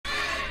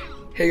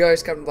Hey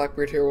guys, Captain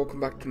Blackbeard here. Welcome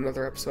back to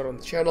another episode on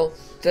the channel.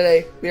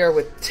 Today we are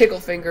with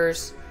Tickle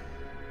Fingers,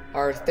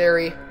 our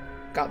Theri.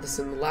 Got this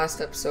in the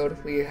last episode.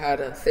 We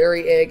had a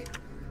Theri egg,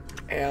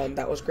 and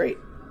that was great.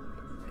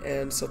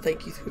 And so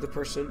thank you to the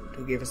person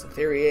who gave us a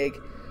Theri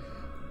egg.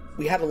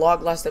 We had a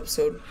log last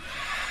episode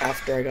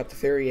after I got the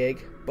Theri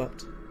egg,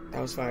 but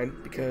that was fine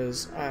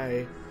because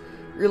I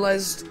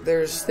realized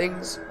there's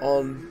things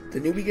on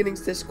the New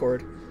Beginnings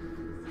Discord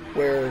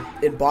where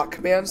in bot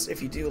commands,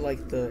 if you do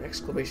like the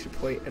exclamation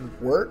point and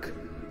work,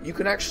 you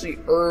can actually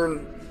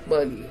earn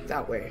money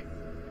that way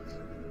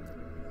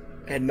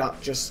and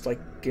not just like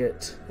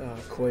get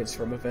coins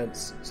from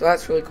events. So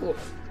that's really cool.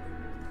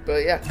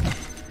 But yeah,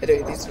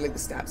 anyway, these are like the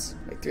stats,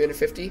 like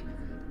 350,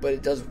 but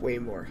it does way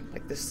more.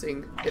 Like this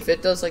thing, if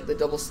it does like the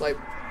double swipe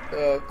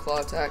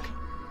claw attack,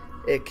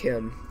 it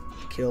can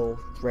kill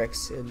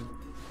Rex in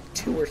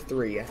 2 or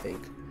 3, I think.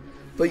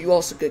 But you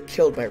also get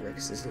killed by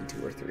Rexes in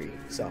 2 or 3,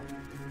 so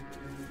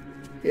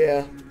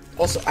yeah.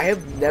 Also, I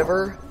have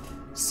never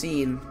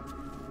seen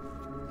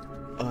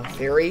a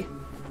Theri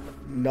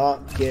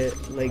not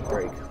get leg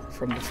break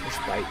from the first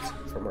bite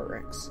from a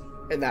Rex.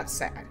 And that's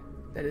sad.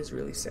 That is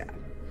really sad.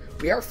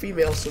 We are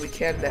female, so we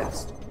can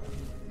nest.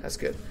 That's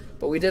good.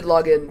 But we did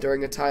log in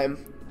during a time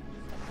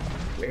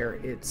where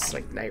it's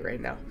like night right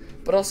now.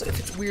 But also, if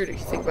it's weird, if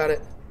you think about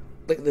it,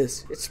 look at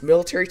this. It's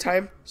military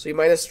time, so you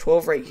minus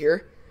 12 right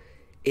here.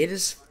 It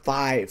is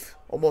 5,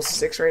 almost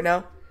 6 right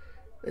now.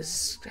 This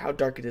is how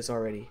dark it is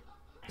already.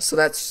 So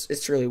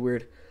it's really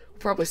weird. We'll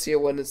probably see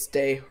it when it's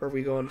day or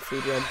we go on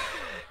food run.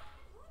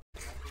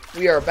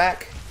 We are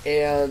back,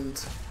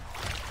 and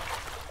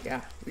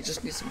yeah, we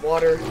just need some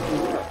water.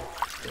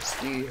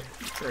 Yes, we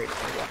trade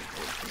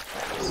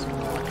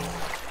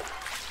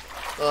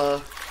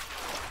water.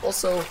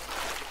 Also,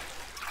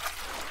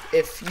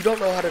 if you don't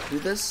know how to do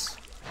this,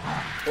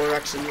 or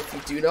actually if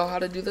you do know how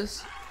to do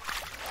this,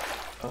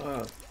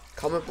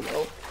 comment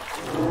below.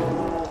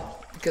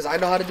 Because I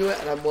know how to do it,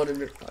 and I'm wanting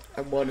to know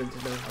how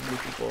many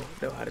people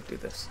know how to do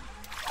this.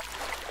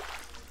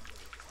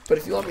 But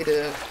if you want me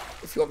to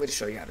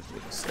show you how to do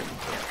this, then you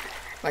can.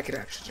 I could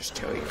actually just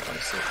tell you,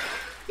 honestly.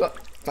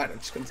 But fine, I'm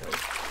just gonna tell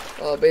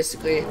you.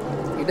 Basically,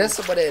 you nest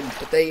someone in,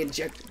 but they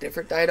inject a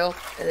different dino,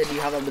 and then you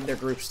have them in their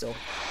group still.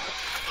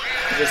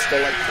 You just go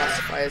like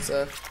classify as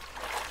a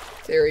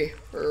Theri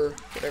or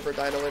whatever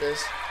dino it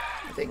is,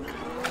 I think.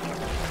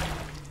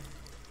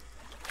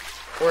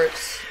 Or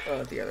it's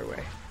the other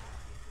way,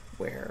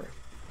 where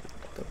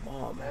the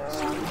mom has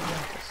a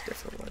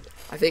different one.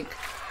 I think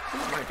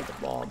it might be the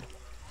mom.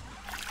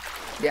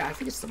 Yeah, I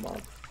think it's the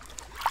mom.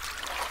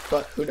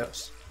 But who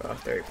knows? Oh,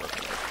 Theri broke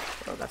my leg.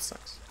 Oh, that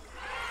sucks.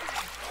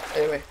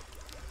 Anyway,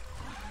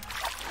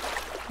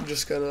 I'm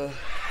just gonna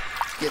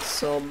get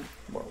some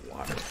more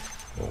water.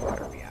 What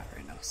water we have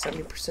right now?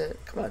 70%.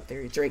 Come on,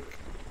 Theri, drink.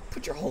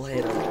 Put your whole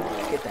head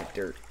on. Get that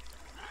dirt.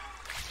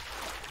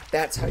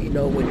 That's how you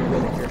know when you're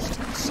really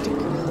thirsty. Stick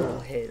your whole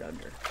head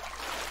under.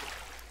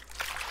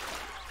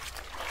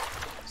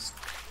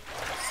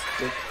 Stick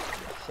your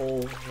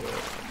whole head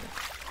under.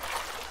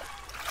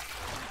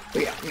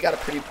 But yeah, we got a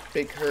pretty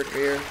big herd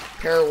here.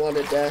 Para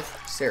wanted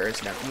death.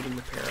 Sarah's not eating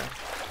the para.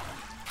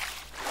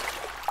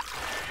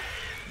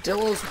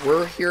 Dillos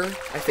were here,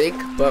 I think,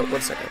 but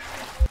 1 second.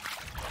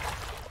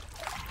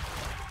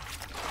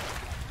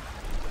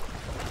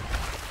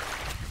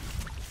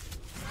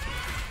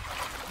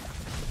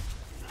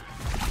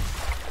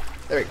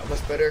 There we go,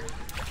 much better.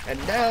 And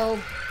now,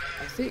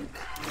 I think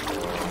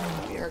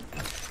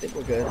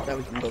we're good. Now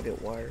we can go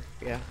get water.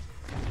 Yeah.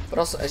 But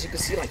also, as you can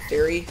see, like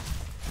Theri,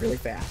 really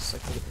fast.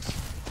 Like look at this,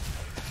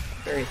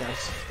 very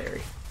fast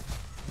Theri.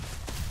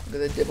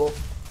 Look at the dibble.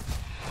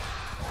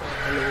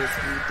 Hello,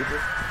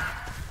 dibble.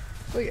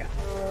 Oh yeah.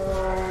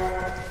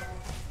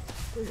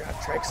 We got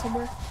a trike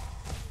somewhere.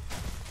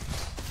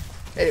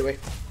 Anyway,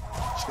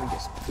 just gonna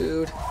get some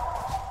food.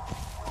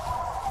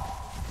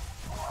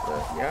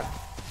 Yeah.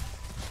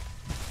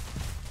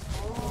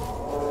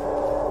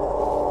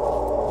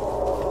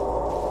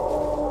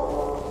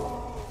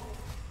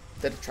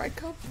 Did a trike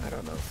come? I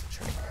don't know if a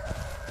trike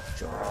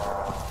joined or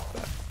not,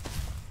 but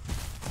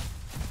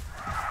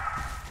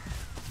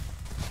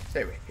so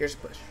anyway, here's a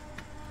bush.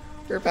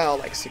 You're about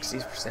like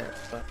 60%,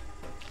 but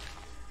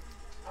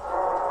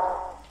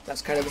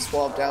that's kind of the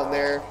swamp down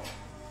there.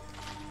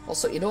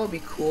 Also, you know what would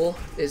be cool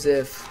is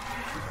if,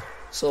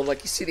 so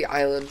like you see the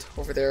island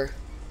over there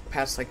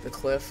past like the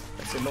cliff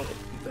that's in the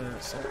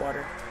salt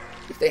water.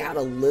 If they had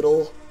a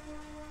little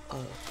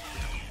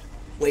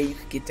way you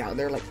could get down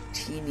there, like a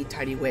teeny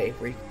tiny way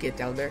where you could get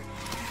down there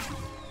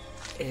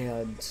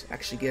and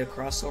actually get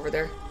across over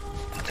there,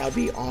 that would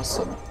be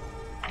awesome.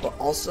 But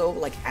also,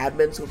 like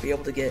admins would be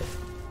able to be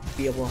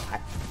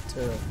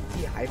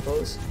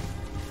hypos,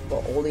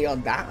 but only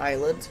on that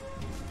island,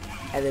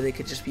 and then it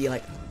could just be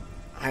like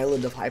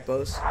island of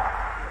hypos.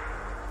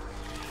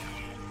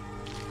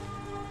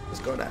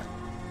 What's going on?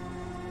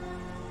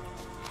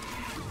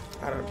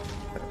 I don't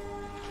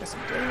got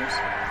some dinners.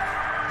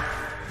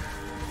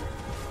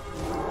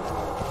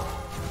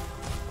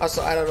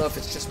 Also, I don't know if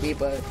it's just me,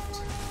 but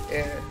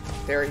yeah,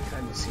 Theri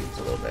kind of seems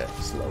a little bit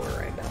slower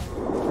right now.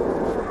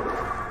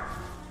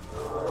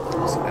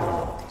 So I don't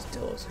know what these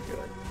Dillos are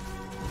doing.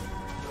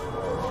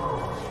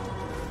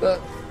 But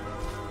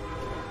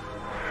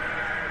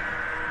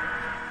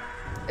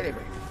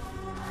anyway.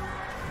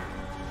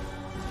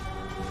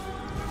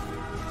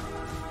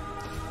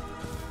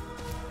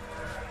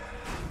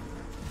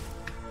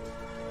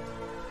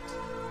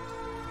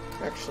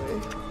 Actually,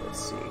 let's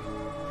see.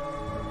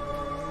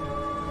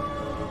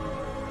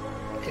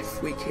 If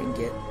we can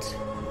get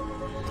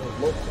the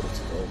local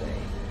to go away,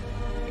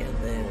 and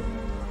then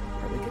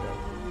are we gonna?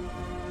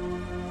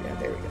 Yeah,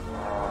 there we go.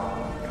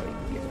 Now we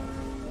can get it.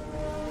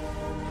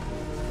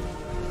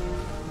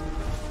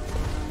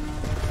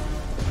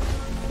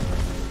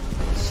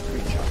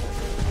 Screenshot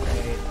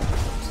right there.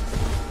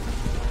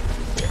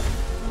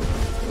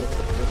 We'll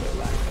put it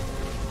back.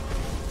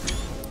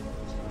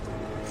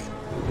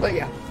 But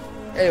yeah.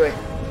 Anyway,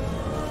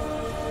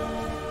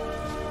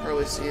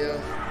 probably see if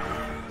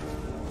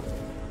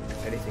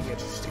anything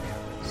interesting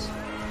happens.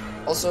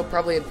 Also,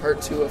 probably in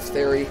part 2 of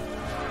Theri,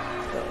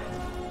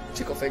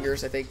 Tickle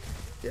Fingers, I think.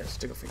 Yes,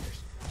 Tickle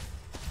Fingers.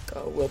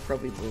 We'll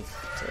probably move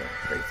to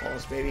Great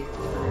Falls, maybe.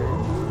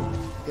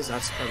 Because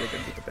that's probably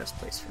going to be the best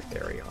place for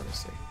Theri,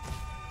 honestly.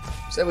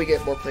 So we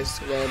get more place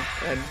to run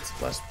and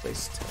less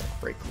place to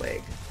break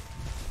leg,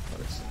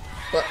 honestly.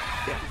 But,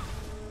 yeah.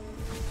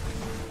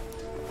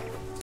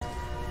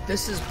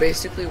 This is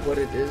basically what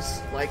it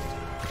is like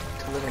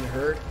to live in a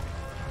herd.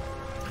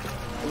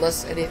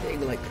 Unless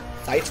anything like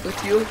fights with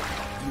you,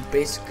 you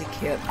basically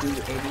can't do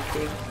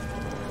anything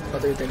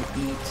other than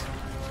eat,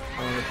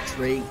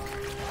 drink,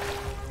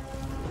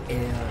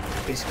 and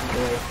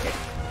basically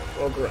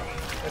go grow.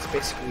 That's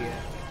basically it.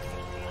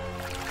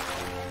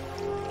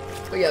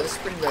 But yeah, this is a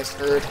pretty nice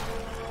herd.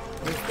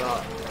 We've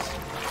got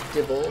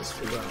Dibbles,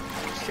 we've got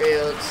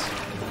Shads,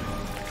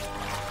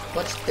 a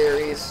bunch of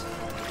Theris,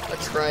 a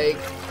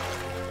Trike.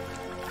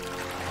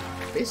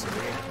 Basically,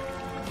 I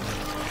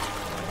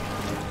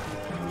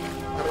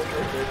don't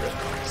know where the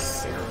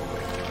Sarah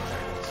went.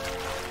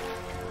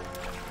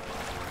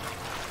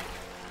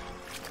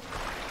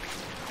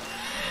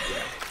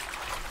 Yeah.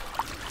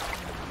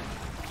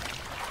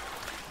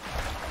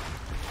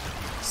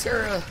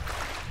 Sarah,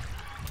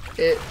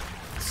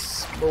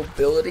 its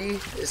mobility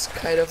is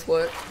kind of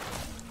what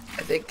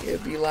I think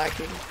it'd be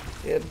lacking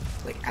in.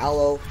 Like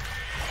Aloe's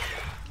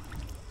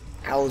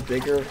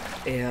bigger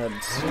and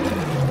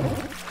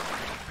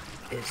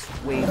it's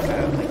way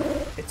fast. Like,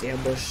 its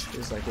ambush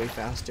is like way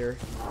faster,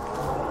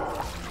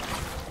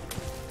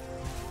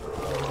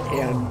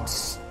 and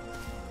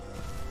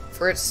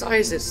for its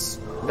size, it's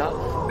not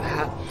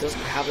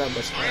doesn't have that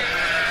much health.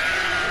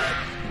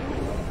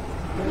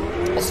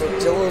 Also,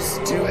 Dillos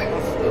do have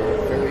a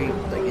very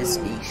like its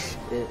niche.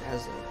 It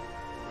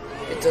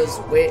has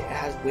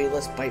way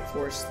less bite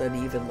force than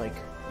even like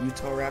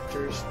Utah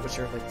Raptors, which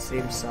are like the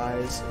same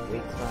size and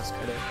weight class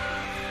kind of,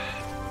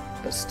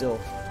 but still.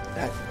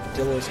 That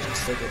Dillos can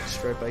still get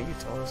destroyed by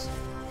Utahs.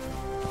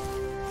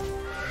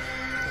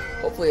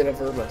 Hopefully in a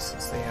Verma,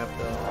 since they have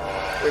the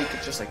where you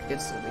could just like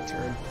instantly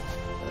turn.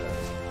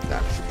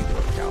 That should be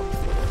worked out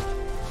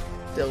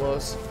for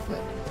Dillos,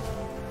 but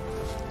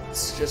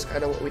it's just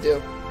kind of what we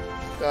do.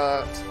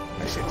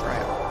 Actually, Dry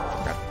Out.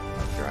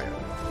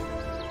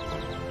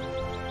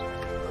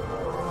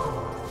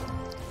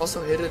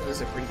 Also, Hidden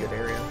is a pretty good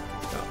area.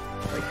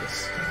 Like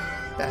this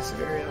massive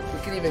area. We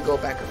can even go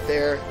back up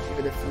there,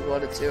 even if we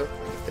wanted to.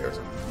 If there was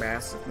a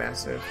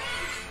massive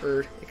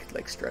herd, it could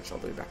like stretch all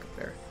the way back up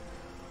there.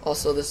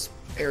 Also, this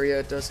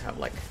area does have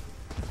like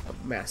a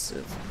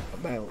massive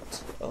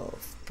amount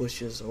of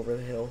bushes over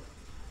the hill.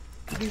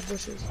 These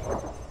bushes?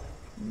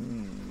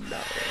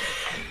 No.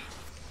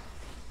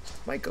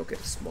 Might go get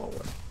a small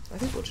one. I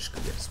think we'll just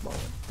go get a small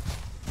one.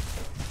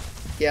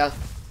 Yeah.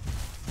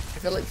 I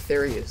feel like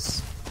Theri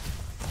is...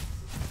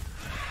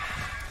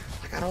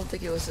 I don't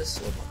think it was this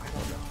slow. I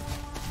don't know.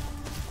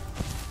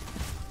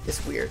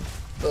 It's weird,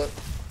 but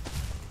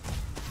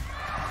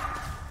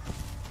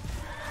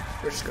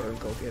we're just going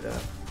to go get a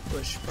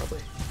bush,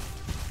 probably.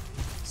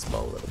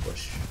 Small little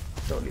bush.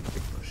 Don't need a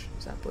big bush.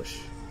 Is that bush?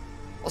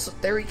 Also,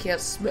 Theri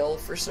can't smell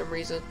for some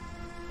reason.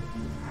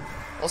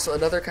 Also,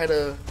 another kind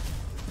of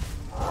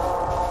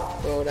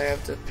mode I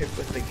have to pick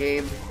with the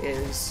game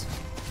is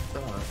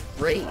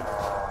rain.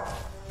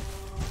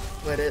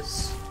 When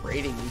it's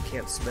raining, you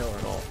can't smell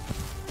at all.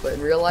 But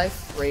in real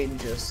life, rain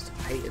just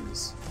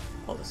heightens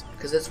all this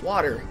because it's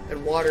water,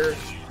 and water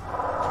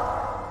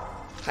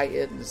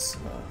heightens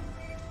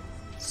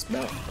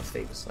smell of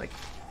things. Like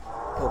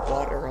put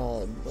water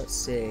on, let's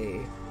say,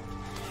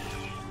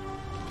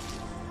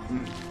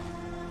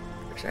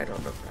 which I don't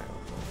know if that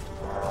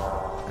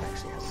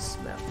actually has a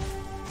smell.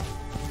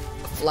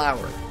 A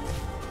flower.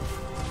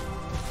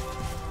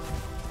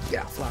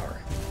 Yeah, flower.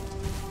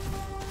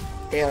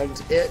 And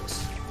it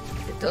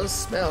does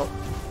smell.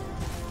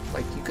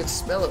 Like, you could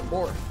smell it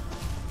more.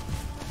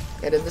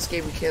 And in this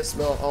game, you can't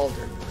smell it all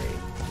during the rain.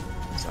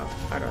 So,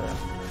 I don't know.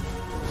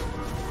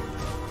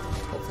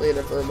 Hopefully in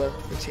Verma,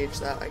 they change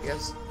that, I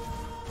guess.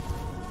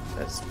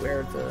 That's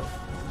where the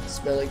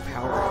Smelling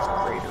power is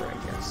greater, I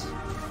guess.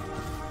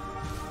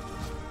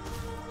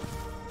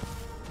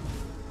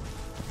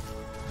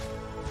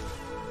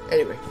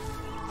 Anyway,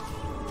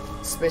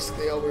 that's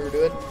basically all we were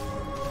doing.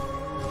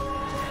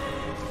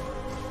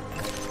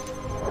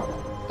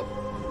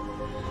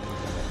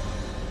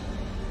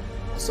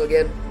 So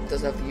again, it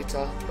doesn't have the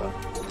Utah, but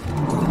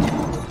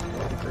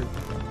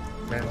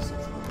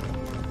massive.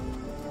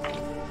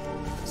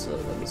 So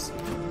let me see.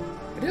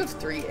 I do have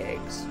 3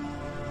 eggs,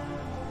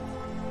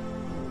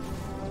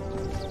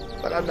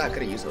 but I'm not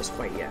going to use those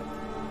quite yet.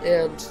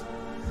 And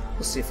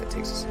we'll see if it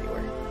takes us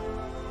anywhere.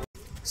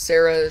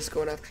 Sarah is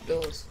going after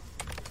Dillos.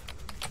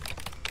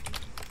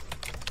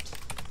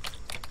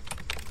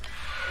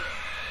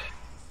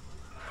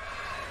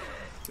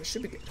 It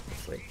should be good,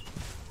 hopefully.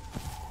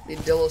 I mean,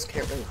 Dillos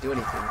can't really do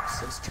anything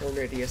since turn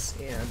radius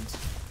and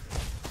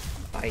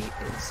bite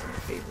is in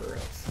favor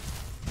of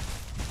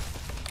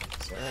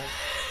Sarah.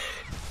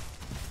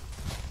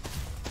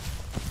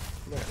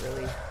 Not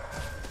really.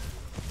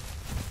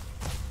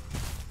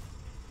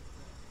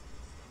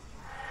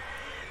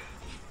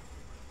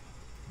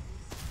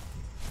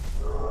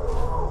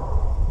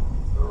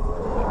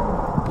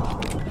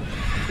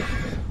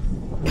 Oh,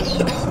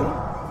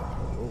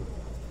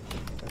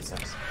 that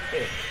sucks.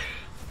 Hey.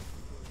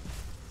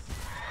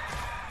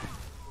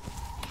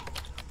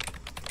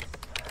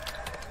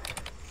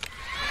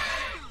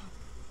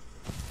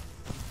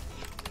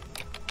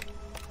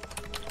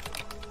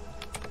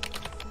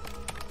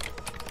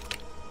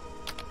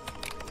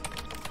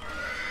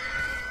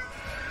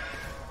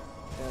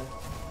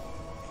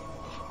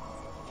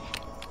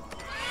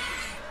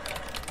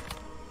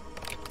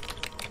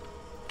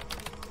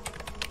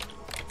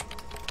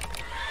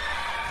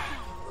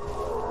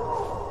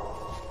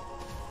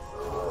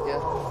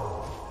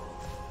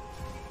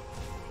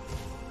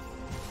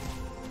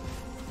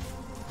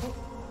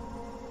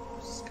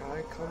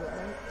 Comment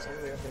light? It's all the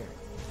way up there.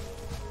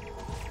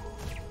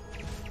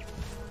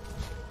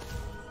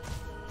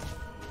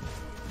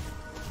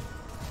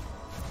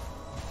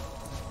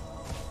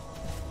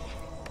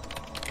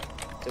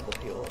 Double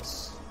peels.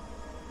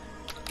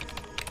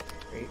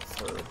 Great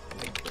for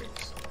leg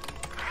breaks.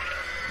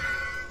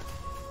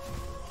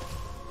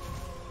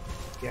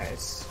 Yeah,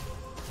 it's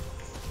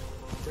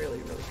really,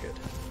 really good.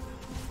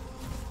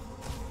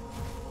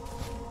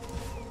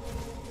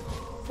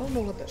 I don't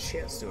know what that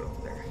shit's doing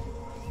over there.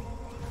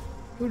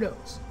 Who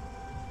knows?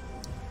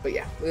 But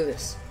yeah, look at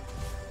this.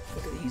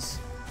 Look at these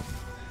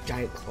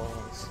giant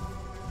claws.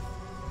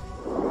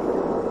 It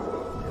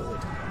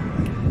would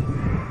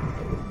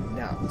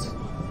not.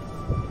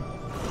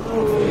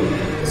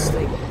 This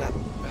thing, that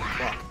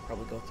claw could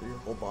probably go through your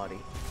whole body.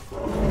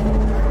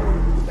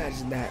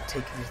 Imagine that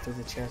taking you through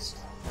the chest.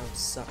 That would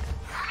suck.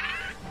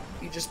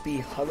 You'd just be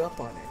hung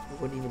up on it.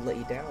 It wouldn't even let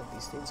you down.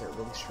 These things are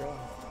really strong.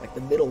 Like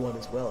the middle one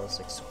as well is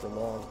like super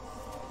long.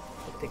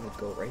 That thing would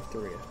go right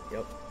through you.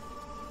 Yep.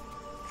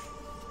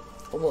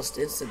 Almost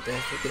instant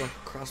death, looking like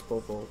a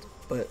crossbow bolt,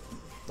 but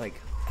like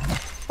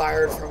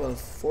fired from a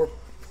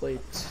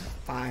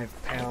 4.5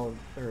 pound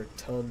or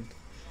ton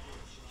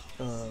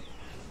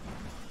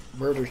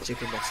murder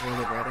chicken that's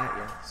running right at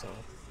you. So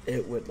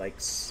it would well,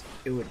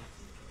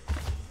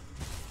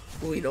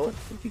 you know what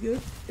would be good?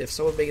 If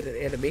someone made an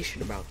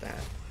animation about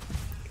that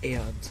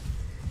and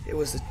it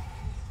was a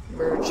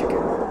murder chicken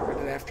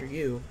running after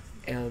you,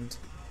 and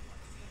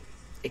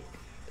it,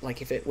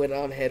 like if it went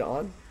on head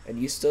on and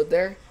you stood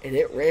there, and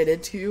it ran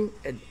into you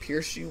and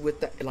pierced you with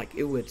that, like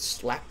it would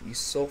slap you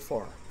so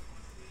far.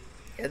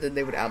 And then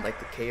they would add like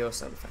the KO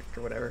sound effect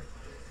or whatever.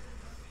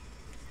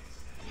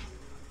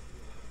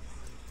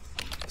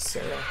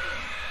 Sarah.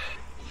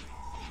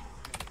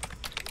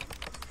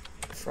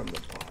 From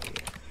the body.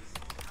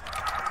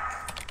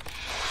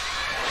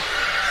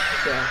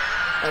 Yeah,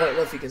 I don't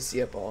know if you can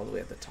see it all the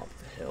way at the top of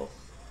the hill.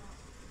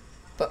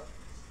 But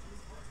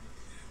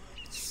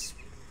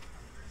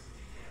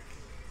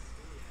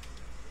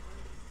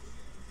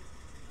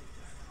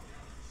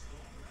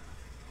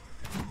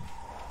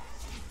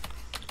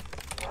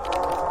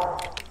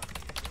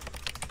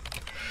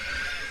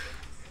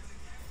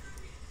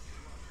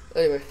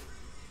anyway,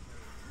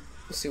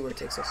 we'll see where it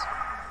takes us.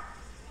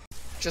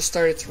 Just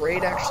started its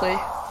raid, actually,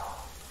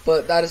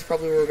 but that is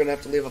probably where we're going to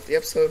have to leave off the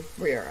episode.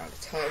 We are out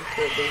of time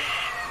currently,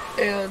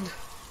 and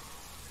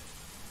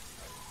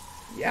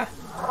yeah,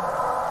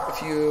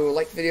 if you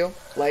like the video,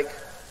 like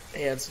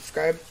and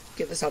subscribe.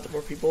 Get this out to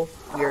more people.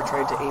 We are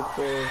trying to aim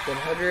for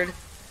 100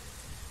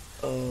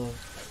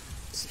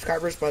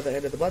 subscribers by the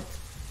end of the month,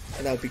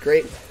 and that would be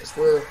great, because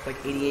we're like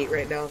 88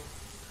 right now,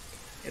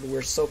 and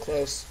we're so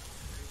close.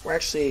 We're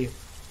actually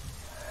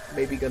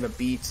maybe gonna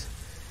beat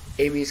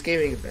Amy's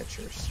Gaming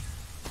Adventures,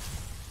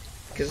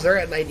 because they're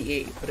at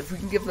 98, but if we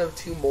can give them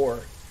 2 more,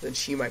 then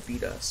she might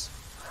beat us.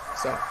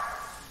 So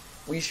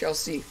we shall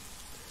see.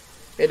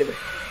 Anyway,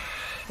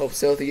 hope to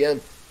see you at the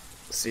end.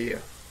 See ya.